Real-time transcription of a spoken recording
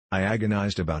I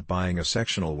agonized about buying a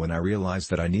sectional when I realized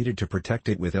that I needed to protect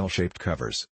it with L-shaped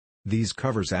covers. These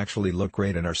covers actually look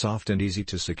great and are soft and easy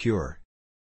to secure.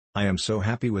 I am so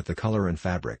happy with the color and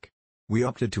fabric. We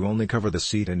opted to only cover the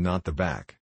seat and not the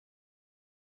back.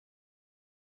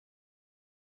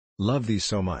 Love these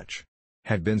so much.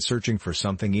 Had been searching for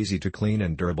something easy to clean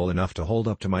and durable enough to hold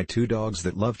up to my two dogs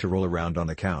that love to roll around on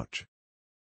the couch.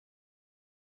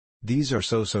 These are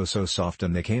so soft,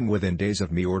 and they came within days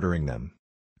of me ordering them.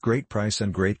 Great price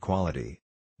and great quality.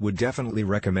 Would definitely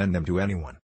recommend them to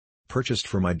anyone. Purchased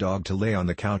for my dog to lay on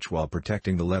the couch while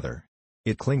protecting the leather.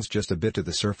 It clings just a bit to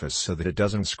the surface so that it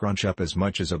doesn't scrunch up as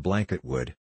much as a blanket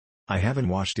would. I haven't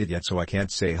washed it yet, so I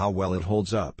can't say how well it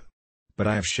holds up. But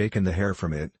I have shaken the hair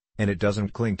from it, and it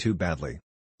doesn't cling too badly.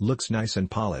 Looks nice and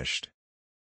polished.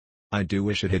 I do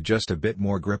wish it had just a bit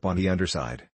more grip on the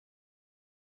underside.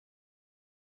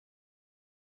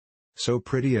 So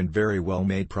pretty and very well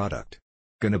made product.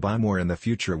 Gonna buy more in the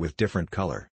future with different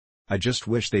color. I just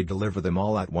wish they'd deliver them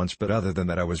all at once, but other than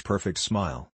that I was perfect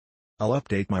smile. I'll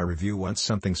update my review once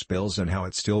something spills and how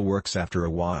it still works after a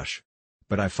wash.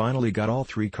 But I finally got all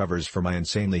 3 covers for my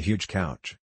insanely huge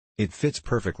couch. It fits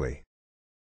perfectly.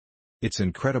 It's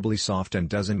incredibly soft and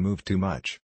doesn't move too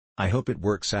much. I hope it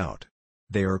works out.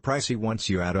 They are pricey once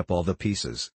you add up all the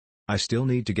pieces. I still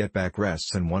need to get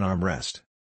backrests and one armrest.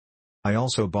 I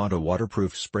also bought a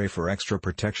waterproof spray for extra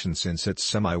protection since it's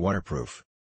semi-waterproof.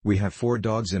 We have 4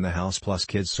 dogs in the house plus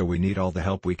kids, so we need all the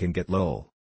help we can get.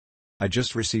 Lol. I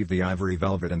just received the ivory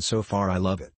velvet and so far I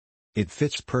love it. It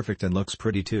fits perfect and looks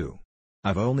pretty too.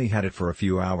 I've only had it for a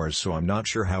few hours, so I'm not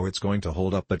sure how it's going to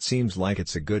hold up, but seems like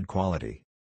it's a good quality.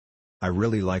 I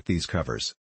really like these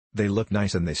covers. They look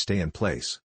nice and they stay in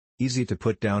place. Easy to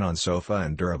put down on sofa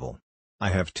and durable. I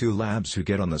have 2 labs who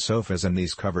get on the sofas, and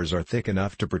these covers are thick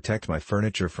enough to protect my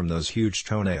furniture from those huge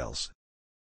toenails.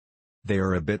 They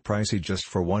are a bit pricey just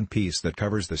for one piece that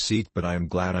covers the seat, but I am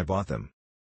glad I bought them.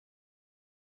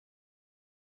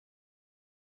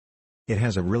 It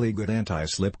has a really good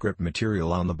anti-slip grip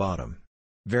material on the bottom.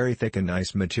 Very thick and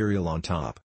nice material on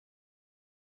top.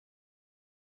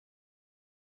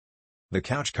 The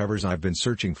couch covers I've been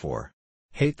searching for.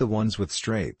 Hate the ones with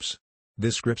strapes.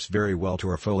 This grips very well to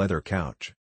our faux leather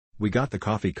couch. We got the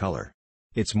coffee color.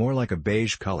 It's more like a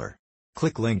beige color.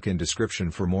 Click link in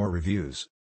description for more reviews.